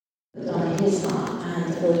on his heart,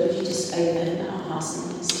 and Lord, would you just open our hearts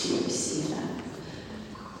and minds to receive that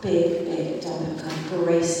big double kind of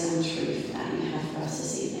grace and truth that you have for us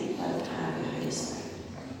this evening by the power of the Holy Spirit.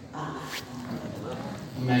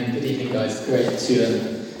 Amen. Good evening, guys. Great to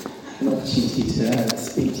have an opportunity to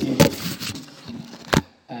speak to you.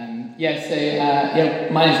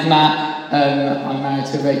 My name's Matt. I'm married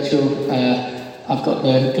to Rachel. I've got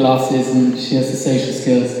the glasses and she has the social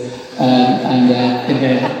skills. Been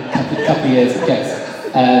here a couple of years, I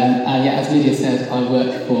guess. As Lydia said, I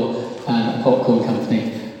work for a popcorn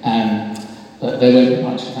company. But there won't be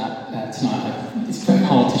much of that tonight. It's very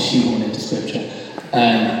hard to shoehorn into scripture.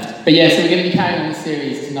 So we're going to be carrying on the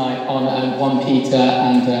series tonight on 1 Peter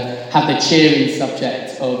and have the cheery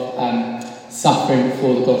subject of suffering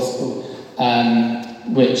for the gospel,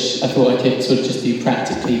 which I thought I could sort of just do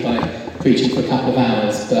practically by preaching for a couple of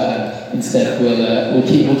hours, but instead we'll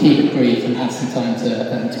keep it brief and have some time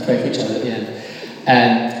to pray for each other at the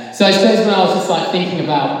end. So I suppose when I was just thinking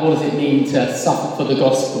about what does it mean to suffer for the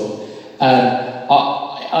gospel,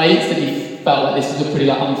 I instantly felt like this was a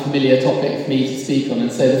pretty unfamiliar topic for me to speak on,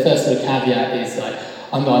 and so the first sort of caveat is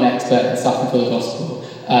I'm not an expert in suffering for the gospel.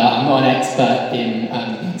 I'm not an expert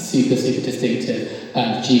in super distinctive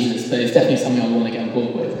to Jesus, but it's definitely something I want to get on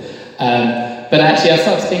board with. But actually I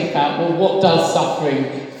started to think about, what does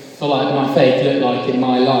suffering for my faith look like in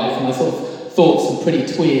my life? And I sort of thought some pretty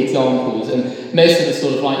twee examples, and most of the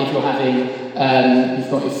sort of if you're having, you've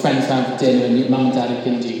got your friends around for dinner and your mum and dad are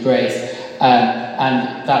going to do grace,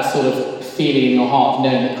 and that sort of feeling in your heart of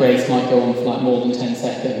knowing that grace might go on for more than 10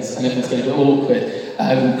 seconds and everything's going to be awkward.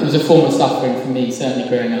 It was a form of suffering for me, certainly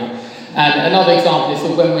growing up. And another example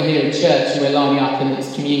is when we're here in church and we're lining up and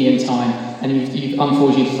it's communion time, and you've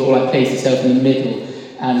unfortunately sort of place yourself in the middle,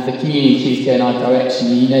 and the communion cues go in either direction,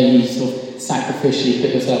 and you sort of sacrificially put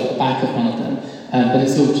yourself at the back of one of them. But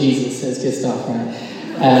it's all Jesus, so it's good stuff, right?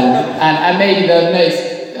 And maybe the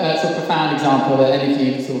most sort of profound example that any of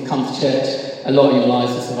you sort of come to church a lot in your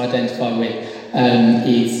lives to sort of identify with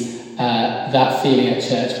is that feeling at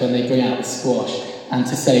church when they bring out the squash, and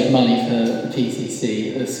to save money for the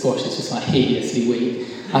PCC, the squash is just hideously weak.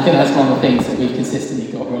 I think that's one of the things that we've consistently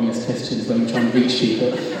got wrong as Christians when we're trying to reach people,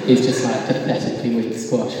 is just pathetically weak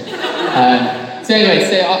squash. So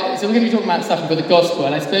we're going to be talking about suffering for the gospel,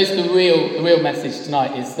 and I suppose the real message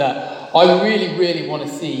tonight is that I really want to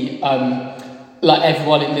see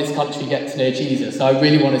everyone in this country get to know Jesus. I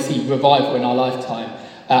really want to see revival in our lifetime,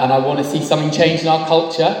 and I want to see something change in our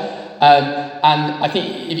culture. And I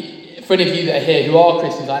think for any of you that are here who are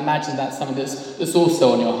Christians, I imagine that's something that's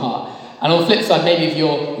also on your heart. And on the flip side, maybe if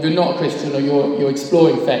you're not a Christian or you're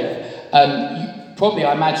exploring faith, you probably,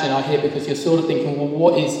 I imagine, are here because you're sort of thinking, well,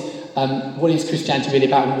 what is Christianity really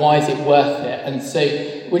about, and why is it worth it? And so,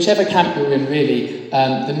 whichever camp you're in, really,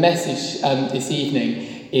 the message this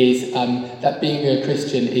evening is that being a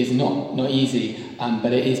Christian is not easy,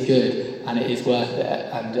 but it is good and it is worth it,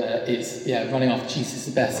 and it's running after Jesus is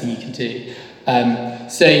the best thing you can do.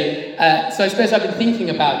 So I suppose I've been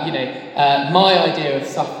thinking about my idea of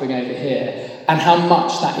suffering over here, and how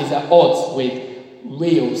much that is at odds with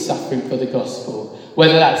real suffering for the gospel.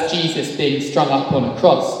 Whether that's Jesus being strung up on a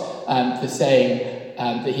cross for saying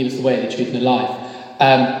that he was the way, the truth, and the life,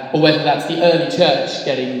 or whether that's the early church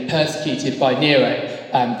getting persecuted by Nero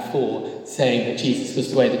for saying that Jesus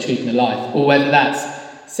was the way, the truth, and the life, or whether that's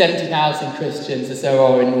 70,000 Christians, as there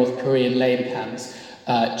are in North Korean labour camps,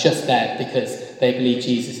 just there because they believe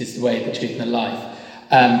Jesus is the way, the truth, and the life.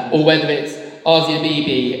 Or whether it's Asia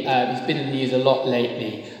Bibi, who's been in the news a lot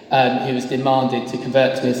lately, who was demanded to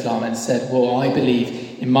convert to Islam and said, well, I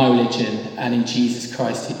believe in my religion and in Jesus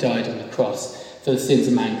Christ who died on the cross for the sins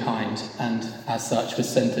of mankind, and as such was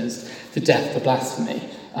sentenced to death for blasphemy.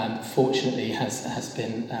 Fortunately has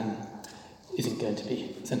been isn't going to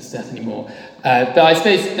be sentenced to death anymore. But I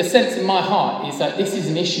suppose the sense in my heart is that this is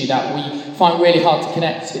an issue that we find really hard to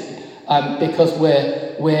connect to, because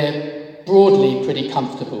we're broadly pretty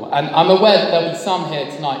comfortable. And I'm aware that there'll be some here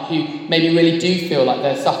tonight who maybe really do feel like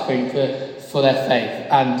they're suffering for their faith,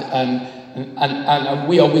 and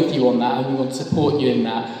we are with you on that, and we want to support you in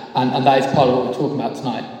that, and that is part of what we're talking about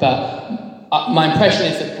tonight. But my impression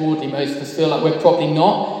is that broadly most of us feel like we're probably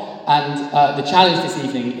not, and the challenge this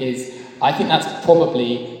evening is, I think that's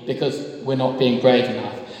probably because we're not being brave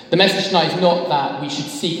enough. The message tonight is not that we should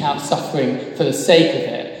seek out suffering for the sake of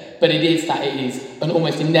it, but it is that it is an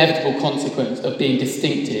almost inevitable consequence of being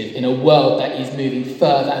distinctive in a world that is moving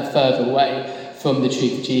further and further away from the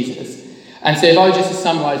truth of Jesus. And so if I were just to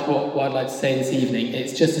summarise what I'd like to say this evening,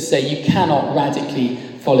 it's just to say you cannot radically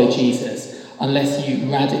follow Jesus unless you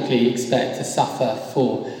radically expect to suffer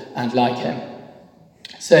for and like him.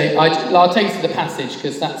 So I'll take you to the passage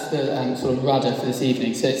because that's the sort of rudder for this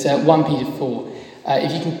evening. So it's 1 Peter 4.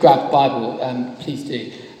 If you can grab the Bible, please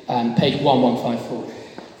do. Page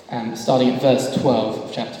 1154, starting at verse 12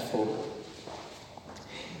 of chapter 4.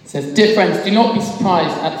 It says, "Dear friends, do not be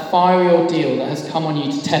surprised at the fiery ordeal that has come on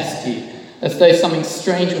you to test you, as though something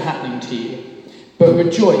strange were happening to you. But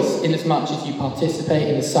rejoice inasmuch as you participate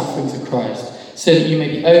in the sufferings of Christ, so that you may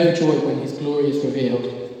be overjoyed when his glory is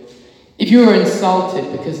revealed. If you are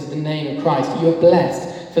insulted because of the name of Christ, you are blessed,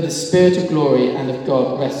 for the Spirit of glory and of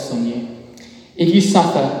God rests on you. If you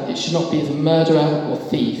suffer, it should not be as a murderer or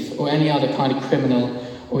thief or any other kind of criminal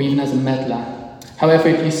or even as a meddler. However,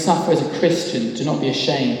 if you suffer as a Christian, do not be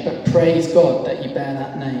ashamed, but praise God that you bear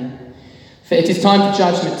that name. For it is time for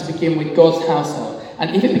judgment to begin with God's household,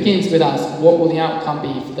 and if it begins with us, what will the outcome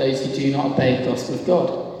be for those who do not obey the gospel of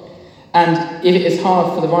God? And if it is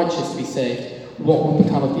hard for the righteous to be saved, what will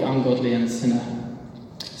become of the ungodly and the sinner?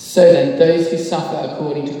 So then, those who suffer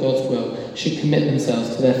according to God's will should commit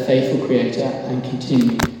themselves to their faithful Creator and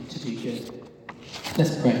continue to do good."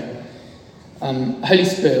 Let's pray. Holy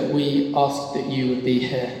Spirit, we ask that you would be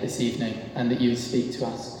here this evening and that you would speak to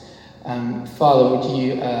us. Father, would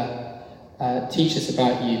you teach us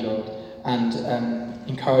about you, Lord, and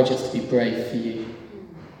encourage us to be brave for you.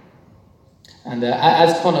 And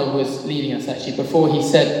as Connor was leading us, actually, before he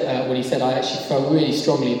said what he said, I actually felt really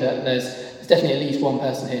strongly that there's definitely at least one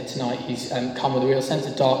person here tonight who's come with a real sense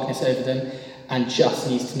of darkness over them and just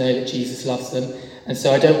needs to know that Jesus loves them. And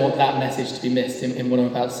so I don't want that message to be missed in what I'm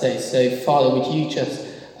about to say. So, Father, would you just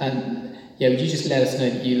let us know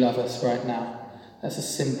that you love us right now? That's a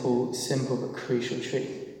simple but crucial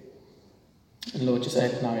truth. And Lord, just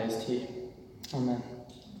open our ears to you. Amen.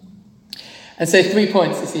 And so 3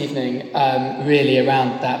 points this evening, really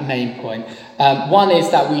around that main point. One is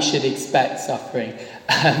that we should expect suffering.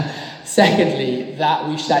 Secondly, that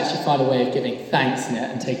we should actually find a way of giving thanks in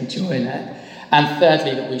it and taking joy in it. And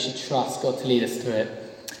thirdly, that we should trust God to lead us through it.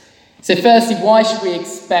 So firstly, why should we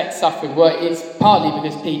expect suffering? Well, it's partly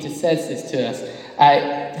because Peter says this to us.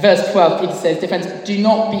 Verse 12, Peter says, "Dear friends, do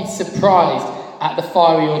not be surprised at the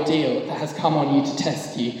fiery ordeal that has come on you to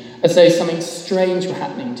test you, as though something strange were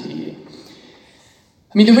happening to you."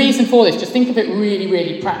 I mean, the reason for this, just think of it really,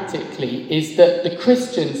 really practically, is that the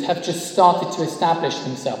Christians have just started to establish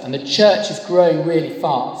themselves and the church is growing really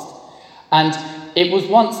fast. And it was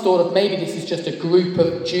once thought of maybe this is just a group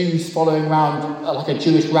of Jews following around like a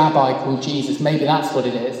Jewish rabbi called Jesus. Maybe that's what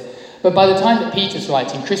it is. But by the time that Peter's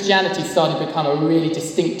writing, Christianity started to become a really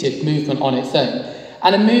distinctive movement on its own.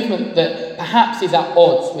 And a movement that perhaps is at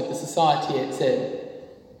odds with the society it's in.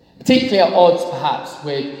 Particularly at odds, perhaps,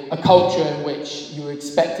 with a culture in which you were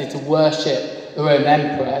expected to worship the Roman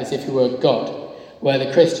emperor as if he were a god, where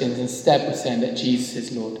the Christians instead were saying that Jesus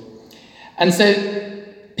is Lord. And so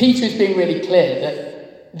Peter is being really clear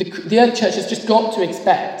that the early church has just got to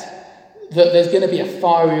expect that there's going to be a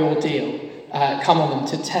fiery ordeal come on them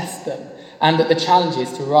to test them, and that the challenge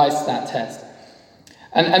is to rise to that test.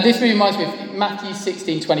 And this really reminds me of Matthew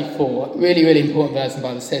 16:24, really, really important verse in the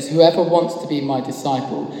Bible. Says, "Whoever wants to be my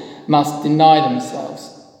disciple must deny themselves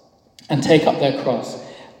and take up their cross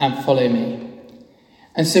and follow me."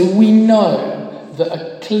 And so we know that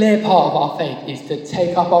a clear part of our faith is to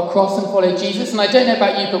take up our cross and follow Jesus. And I don't know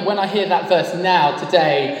about you, but when I hear that verse now,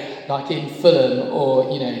 today, like in Fulham or,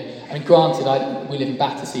 and granted, we live in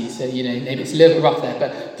Battersea, so, maybe it's a little bit rough there,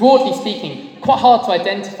 but broadly speaking, quite hard to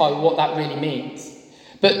identify what that really means.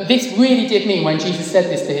 But this really did mean, when Jesus said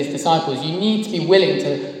this to his disciples, you need to be willing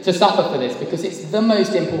to suffer for this because it's the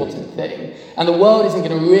most important thing. And the world isn't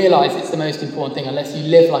going to realise it's the most important thing unless you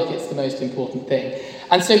live like it's the most important thing.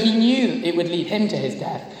 And so he knew it would lead him to his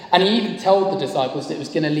death. And he even told the disciples that it was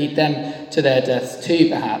going to lead them to their deaths too,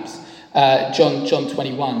 perhaps. John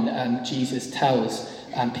 21, Jesus tells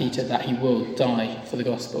Peter that he will die for the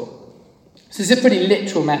gospel. So it's a pretty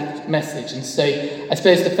literal message. And so I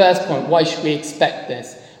suppose the first point, why should we expect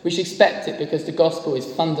this? We should expect it because the gospel is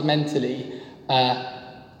fundamentally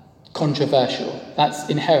controversial. That's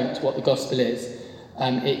inherent to what the gospel is.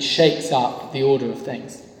 It shakes up the order of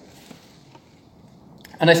things.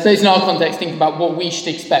 And I suppose in our context, think about what we should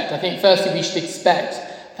expect. I think firstly we should expect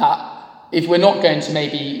that if we're not going to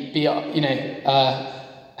maybe be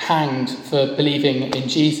hanged for believing in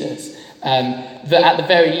Jesus, that at the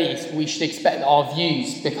very least we should expect that our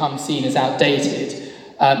views become seen as outdated,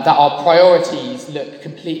 that our priorities look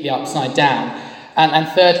completely upside down, and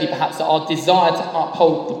thirdly perhaps that our desire to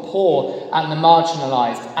uphold the poor and the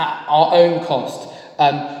marginalised at our own cost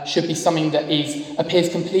should be something that appears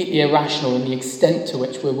completely irrational in the extent to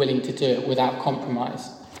which we're willing to do it without compromise.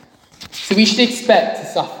 So we should expect to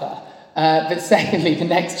suffer, But secondly, the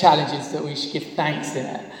next challenge is that we should give thanks in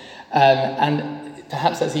it. And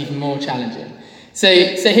perhaps that's even more challenging. So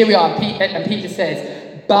here we are, and Peter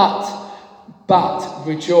says, but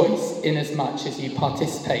rejoice inasmuch as you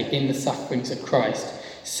participate in the sufferings of Christ,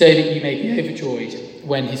 so that you may be overjoyed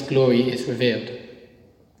when his glory is revealed.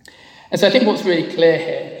 And so I think what's really clear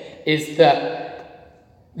here is that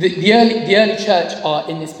the early church are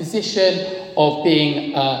in this position of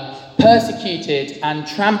being persecuted and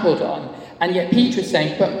trampled on, and yet Peter is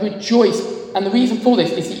saying, but rejoice. And the reason for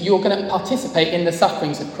this is that you're going to participate in the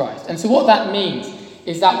sufferings of Christ. And so what that means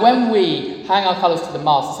is that when we hang our colours to the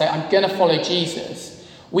mast and say, I'm going to follow Jesus,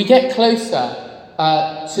 we get closer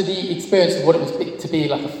to the experience of what it was to be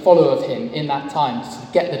like a follower of him in that time, to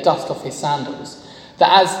get the dust off his sandals.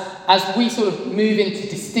 That as we sort of move into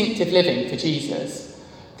distinctive living for Jesus,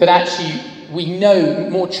 that actually we know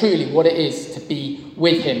more truly what it is to be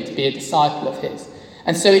with him, to be a disciple of his.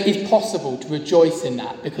 And so it is possible to rejoice in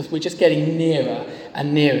that because we're just getting nearer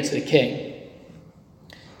and nearer to the King.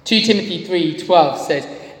 2 Timothy 3:12 says,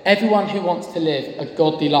 everyone who wants to live a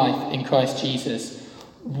godly life in Christ Jesus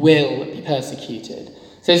will be persecuted.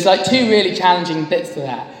 So it's like two really challenging bits to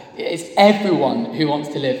that. It's everyone who wants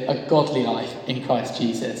to live a godly life in Christ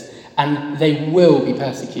Jesus, and they will be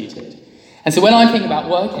persecuted. And so when I think about,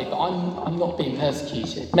 well, okay, but I'm not being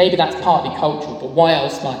persecuted. Maybe that's partly cultural, but why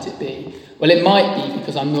else might it be? Well, it might be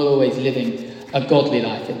because I'm not always living a godly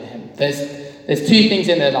life in him. There's two things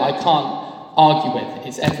in there that I can't argue with.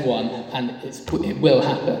 It's everyone, and it will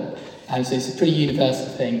happen. And so it's a pretty universal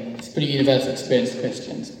thing. It's a pretty universal experience for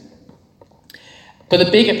Christians. But the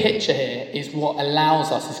bigger picture here is what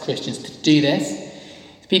allows us as Christians to do this.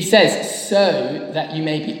 Peter says, so that you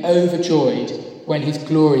may be overjoyed when his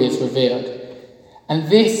glory is revealed. And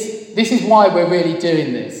this is why we're really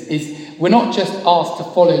doing this, is we're not just asked to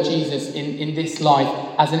follow Jesus in this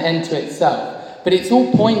life as an end to itself, but it's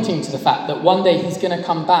all pointing to the fact that one day he's going to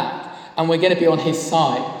come back and we're going to be on his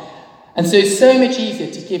side. And so it's so much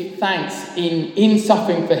easier to give thanks in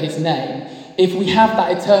suffering for his name if we have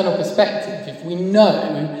that eternal perspective, if we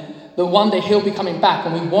know that one day he'll be coming back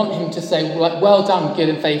and we want him to say, like, well done, good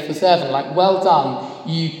and faithful servant, like, well done,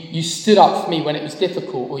 you stood up for me when it was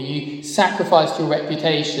difficult, or you sacrificed your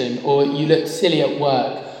reputation, or you looked silly at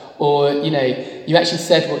work, or, you actually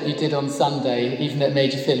said what you did on Sunday, even though it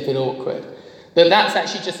made you feel a bit awkward. But that's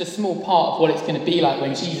actually just a small part of what it's going to be like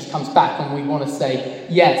when Jesus comes back and we want to say,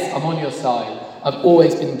 yes, I'm on your side. I've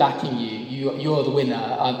always been backing you. You're the winner.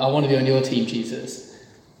 I want to be on your team, Jesus.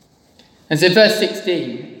 And so verse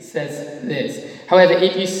 16 says this, however,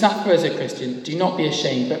 if you suffer as a Christian, do not be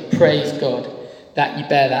ashamed, but praise God that you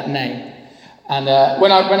bear that name. And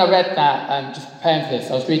when I read that, just preparing for this,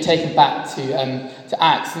 I was really taken back to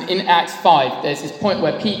Acts. And in Acts 5, there's this point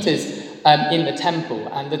where Peter's in the temple.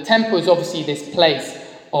 And the temple is obviously this place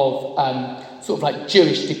of sort of like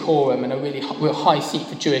Jewish decorum and a really real high seat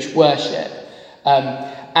for Jewish worship.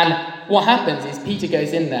 And what happens is Peter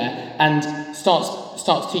goes in there and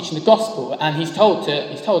starts teaching the gospel, and he's told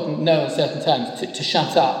in no uncertain terms to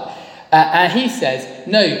shut up. And he says,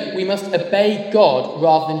 no, we must obey God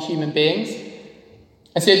rather than human beings.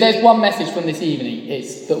 And so if there's one message from this evening,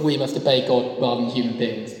 it's that we must obey God rather than human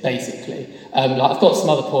beings, basically. I've got some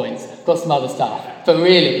other points, I've got some other stuff, but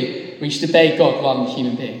really, we should obey God rather than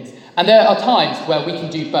human beings. And there are times where we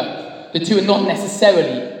can do both. The two are not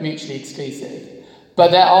necessarily mutually exclusive,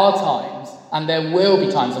 but there are times, and there will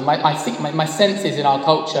be times, and I think my sense is in our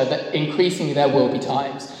culture that increasingly there will be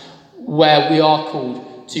times where we are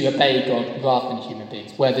called to obey God rather than human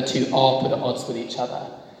beings, where the two are put at odds with each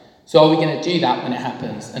other. So are we going to do that when it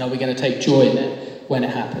happens? And are we going to take joy in it when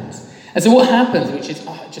it happens? And so what happens, which is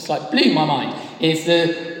just like blew my mind, is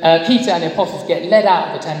that Peter and the apostles get led out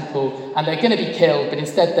of the temple and they're going to be killed, but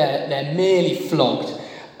instead they're merely flogged. So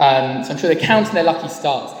I'm sure they're counting their lucky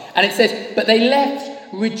stars. And it says, but they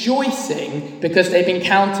left rejoicing because they've been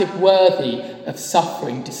counted worthy of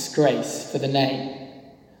suffering disgrace for the name.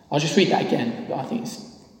 I'll just read that again. I think it's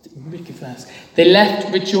a really good verse. They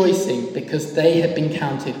left rejoicing because they had been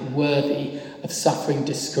counted worthy of suffering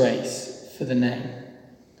disgrace for the name.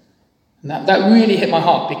 And that really hit my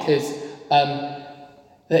heart because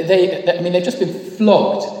they've just been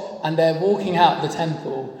flogged and they're walking out of the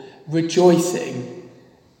temple rejoicing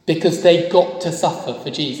because they got to suffer for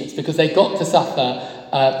Jesus, because they got to suffer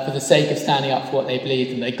for the sake of standing up for what they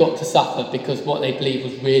believed, and they got to suffer because what they believed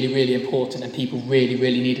was really, really important and people really,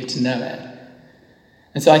 really needed to know it.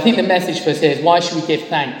 And so I think the message for us here is, why should we give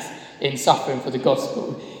thanks in suffering for the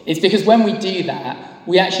gospel? It's because when we do that,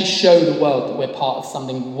 we actually show the world that we're part of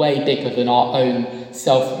something way bigger than our own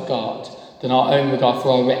self-regard. than our own regard for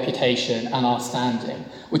our reputation and our standing,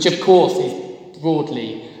 which of course is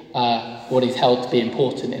broadly what is held to be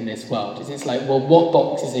important in this world. It's like, well, what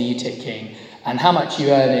boxes are you ticking, and how much are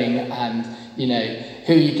you earning, and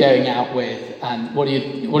who are you going out with, and what are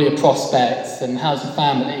your prospects, and how's your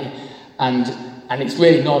family, and it's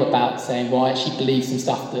really not about saying, well, I actually believe some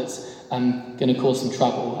stuff that's going to cause some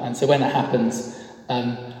trouble, and so when that happens,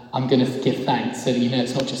 I'm going to give thanks so that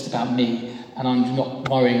it's not just about me, and I'm not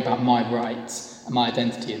worrying about my rights and my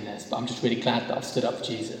identity in this, but I'm just really glad that I've stood up for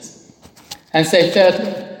Jesus. And so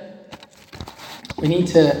thirdly, we need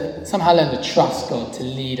to somehow learn to trust God to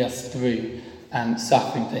lead us through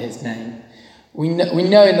suffering for his name. We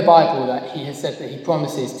know in the Bible that he has said that he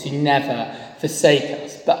promises to never forsake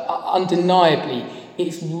us, but undeniably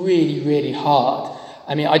it's really, really hard.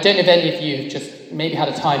 I mean, I don't know if any of you have just maybe had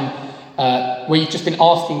a time where you've just been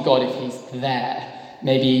asking God if he's there,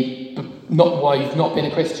 maybe not while you've not been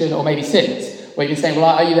a Christian, or maybe since, where you've been saying,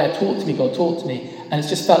 well, are you there? Talk to me, God, talk to me. And it's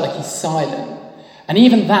just felt like he's silent. And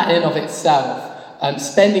even that in and of itself,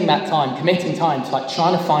 spending that time, committing time to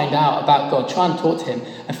trying to find out about God, trying to talk to him,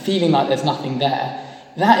 and feeling like there's nothing there,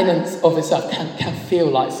 that in and of itself can feel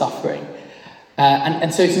like suffering.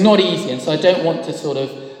 And so it's not easy, and so I don't want to sort of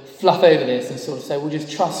fluff over this and sort of say, we'll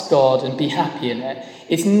just trust God and be happy in it.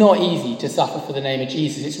 It's not easy to suffer for the name of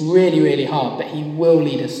Jesus. It's really, really hard, but he will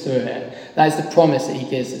lead us through it. That is the promise that he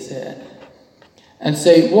gives us here. And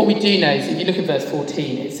so what we do know is, if you look at verse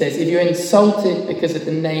 14, it says, if you're insulted because of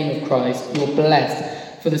the name of Christ, you're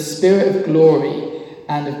blessed, for the Spirit of glory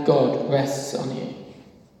and of God rests on you.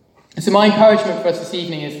 And so my encouragement for us this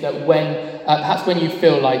evening is that perhaps when you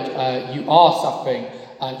feel like you are suffering,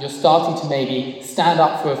 you're starting to maybe stand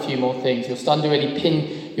up for a few more things, you're starting to really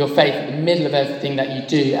pin your faith at the middle of everything that you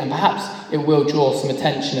do, and perhaps it will draw some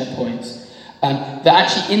attention at points. That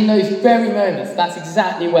actually in those very moments, that's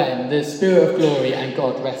exactly when the Spirit of glory and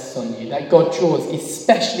God rests on you. That God draws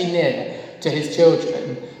especially near to his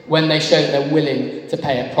children when they show that they're willing to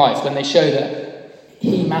pay a price, when they show that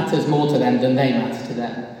he matters more to them than they matter to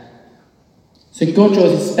them. So God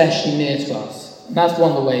draws especially near to us. And that's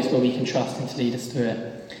one of the ways where we can trust him to lead us through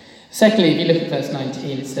it. Secondly, if you look at verse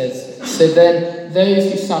 19, it says, so then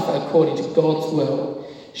those who suffer according to God's will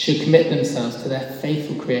should commit themselves to their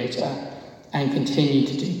faithful Creator and continue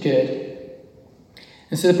to do good.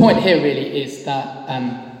 And so the point here really is that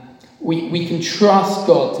we can trust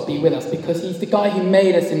God to be with us because he's the guy who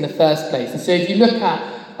made us in the first place. And so if you look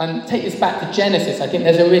at, take this back to Genesis, I think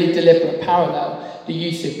there's a really deliberate parallel, the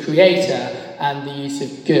use of creator and the use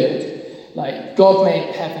of good. Like, God made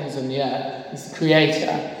the heavens and the earth, he's the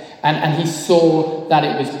creator, and he saw that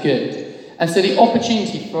it was good. And so the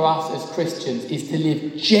opportunity for us as Christians is to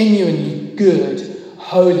live genuinely good,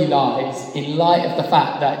 holy lives in light of the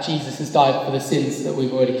fact that Jesus has died for the sins that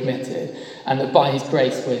we've already committed, and that by his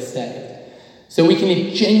grace we're saved. So we can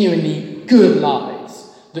live genuinely good lives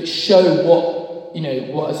that show what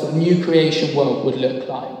a sort of new creation world would look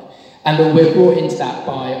like, and that we're brought into that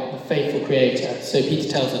by the faithful Creator. So Peter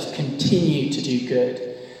tells us, continue to do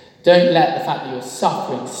good. Don't let the fact that you're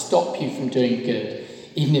suffering stop you from doing good,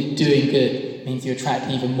 even if doing good means you attract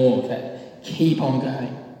even more of it. Keep on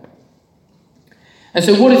going. And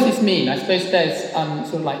so what does this mean? I suppose there's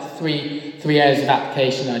sort of like three areas of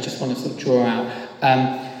application that I just want to sort of draw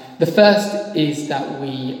out. The first is that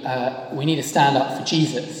we need to stand up for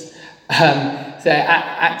Jesus. So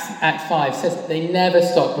Acts 5 says that they never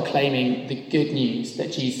stop proclaiming the good news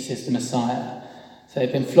that Jesus is the Messiah. So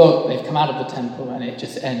they've been flogged, they've come out of the temple, and it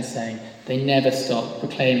just ends saying they never stop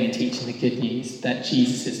proclaiming and teaching the good news that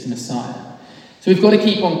Jesus is the Messiah. So we've got to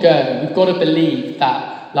keep on going. We've got to believe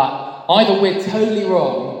that either we're totally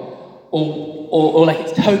wrong or like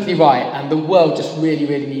it's totally right, and the world just really,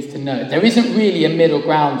 really needs to know. There isn't really a middle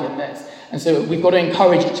ground in this. And so we've got to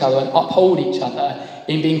encourage each other and uphold each other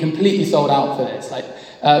in being completely sold out for this. Like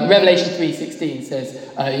Revelation 3:16 says,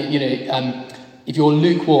 if you're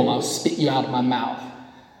lukewarm, I'll spit you out of my mouth.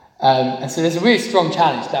 And so there's a really strong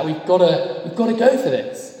challenge that we've got to go for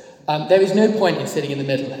this. There is no point in sitting in the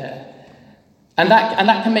middle here. And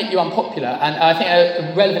that can make you unpopular. And I think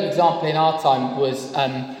a relevant example in our time was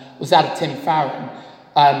that of Tim Farron,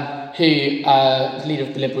 who was leader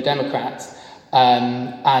of the Liberal Democrats,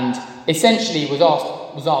 and essentially was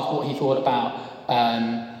asked what he thought about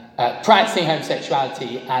practicing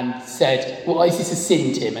homosexuality, and said, well, is this a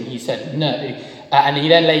sin, Tim? And he said, no. And he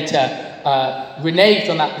then later reneged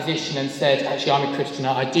on that position and said, actually, I'm a Christian,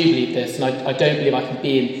 I do believe this, and I don't believe I can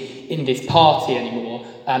be in this party anymore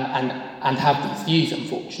and have these views,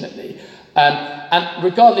 unfortunately. And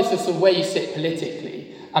regardless of sort of where you sit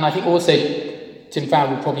politically, and I think also Tim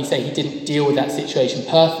Farron would probably say he didn't deal with that situation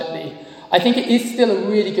perfectly, I think it is still a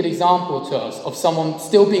really good example to us of someone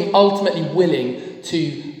still being ultimately willing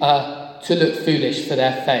to look foolish for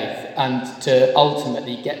their faith and to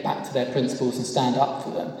ultimately get back to their principles and stand up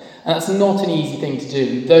for them. And that's not an easy thing to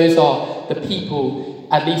do. And those are the people,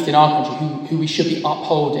 at least in our country, who we should be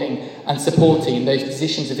upholding and supporting in those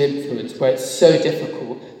positions of influence where it's so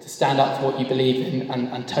difficult to stand up for what you believe in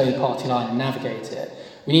and toe the party line and navigate it.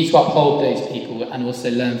 We need to uphold those people and also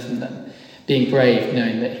learn from them, being brave,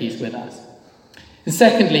 knowing that he's with us. And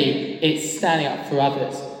secondly, it's standing up for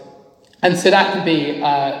others. And so that can be,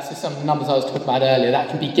 so some of the numbers I was talking about earlier, that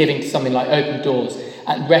can be giving to something like Open Doors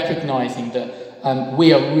and recognising that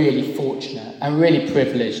we are really fortunate and really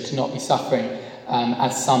privileged to not be suffering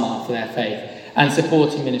as some are for their faith, and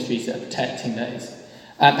supporting ministries that are protecting those.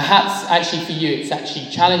 Perhaps actually for you, it's actually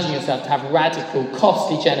challenging yourself to have radical,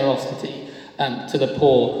 costly generosity to the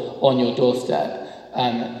poor on your doorstep.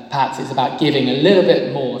 Perhaps it's about giving a little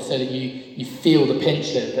bit more so that you feel the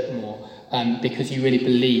pinch a little bit more because you really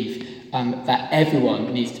believe that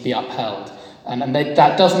everyone needs to be upheld. And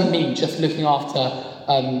that doesn't mean just looking after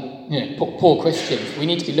poor Christians. We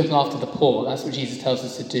need to be looking after the poor. That's what Jesus tells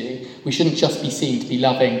us to do. We shouldn't just be seen to be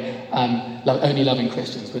only loving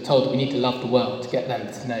Christians. We're told that we need to love the world to get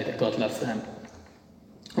them to know that God loves them.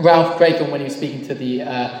 Ralph Cragen, when he was speaking to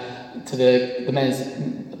the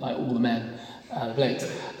men's, like all the men, the blokes,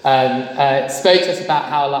 spoke to us about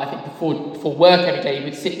how, I think before work every day, he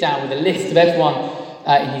would sit down with a list of everyone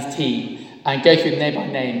in his team and go through them name by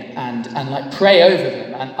name and pray over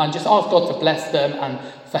them and just ask God to bless them and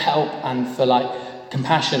for help and for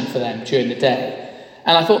compassion for them during the day.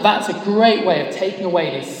 And I thought that's a great way of taking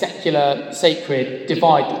away this secular, sacred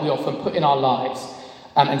divide that we often put in our lives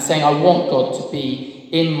and saying, I want God to be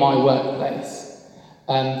in my workplace.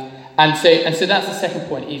 And so that's the second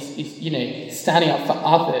point, is standing up for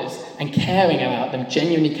others and caring about them,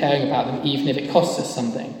 genuinely caring about them, even if it costs us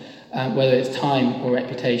something, whether it's time or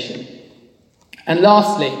reputation. And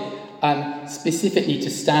lastly, specifically to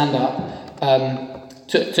stand up,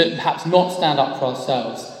 to perhaps not stand up for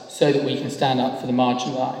ourselves so that we can stand up for the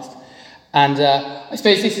marginalised. And I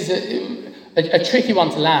suppose this is a tricky one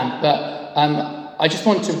to land, but I just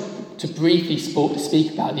want to briefly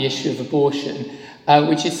speak about the issue of abortion,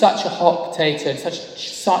 which is such a hot potato and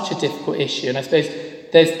such a difficult issue. And I suppose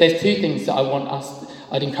there's two things that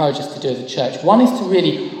I'd encourage us to do as a church. One is to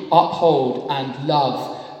really uphold and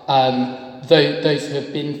love those who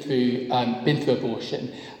have been through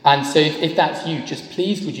abortion. And so if that's you, just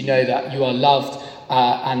please would you know that you are loved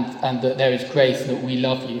and that there is grace and that we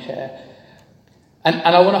love you here. And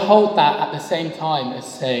I want to hold that at the same time as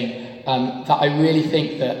saying that I really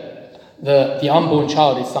think that the unborn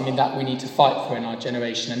child is something that we need to fight for in our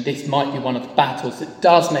generation, and this might be one of the battles that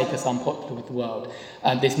does make us unpopular with the world.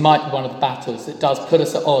 This might be one of the battles that does put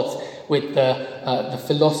us at odds with the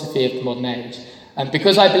philosophy of the modern age. And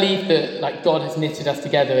because I believe that God has knitted us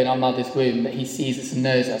together in our mother's womb, that he sees us and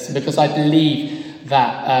knows us, and because I believe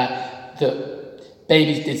that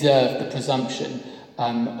babies deserve the presumption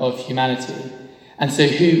of humanity. And so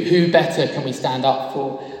who better can we stand up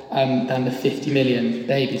for than the 50 million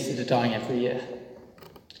babies that are dying every year?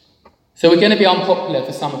 So we're going to be unpopular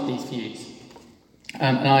for some of these views,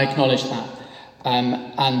 and I acknowledge that.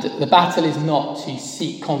 And the battle is not to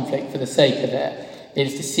seek conflict for the sake of it. It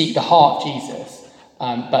is to seek the heart of Jesus,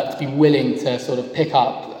 but to be willing to sort of pick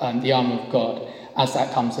up the armour of God as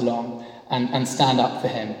that comes along and stand up for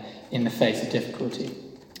him in the face of difficulty.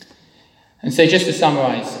 And so just to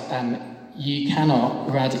summarise, you cannot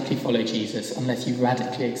radically follow Jesus unless you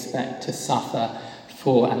radically expect to suffer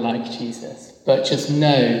for and like Jesus. But just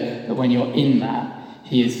know that when you're in that,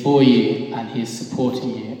 he is for you and he is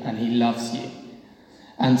supporting you and he loves you.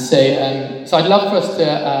 And so I'd love for us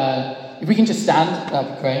to, if we can just stand,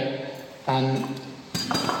 that'd be great.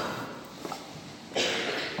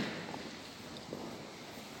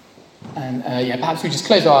 Perhaps we just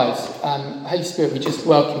close our eyes. Holy Spirit, we just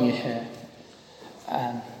welcome you here.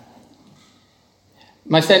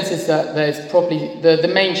 My sense is that there's probably the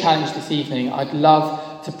main challenge this evening. I'd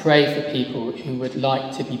love to pray for people who would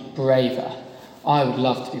like to be braver. I would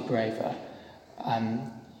love to be braver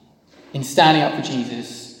in standing up for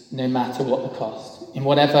Jesus, no matter what the cost, in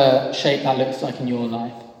whatever shape that looks like in your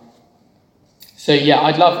life. So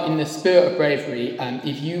I'd love, in the spirit of bravery,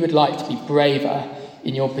 if you would like to be braver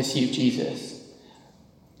in your pursuit of Jesus,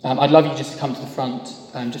 I'd love you just to come to the front,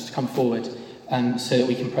 just to come forward, so that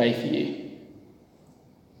we can pray for you.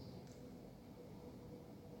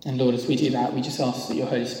 And Lord, as we do that, we just ask that your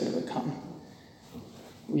Holy Spirit would come.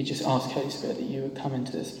 We just ask, Holy Spirit, that you would come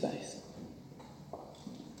into this place.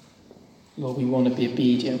 Lord, we want to be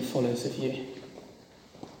obedient followers of you.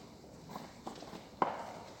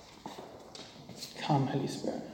 Come, Holy Spirit.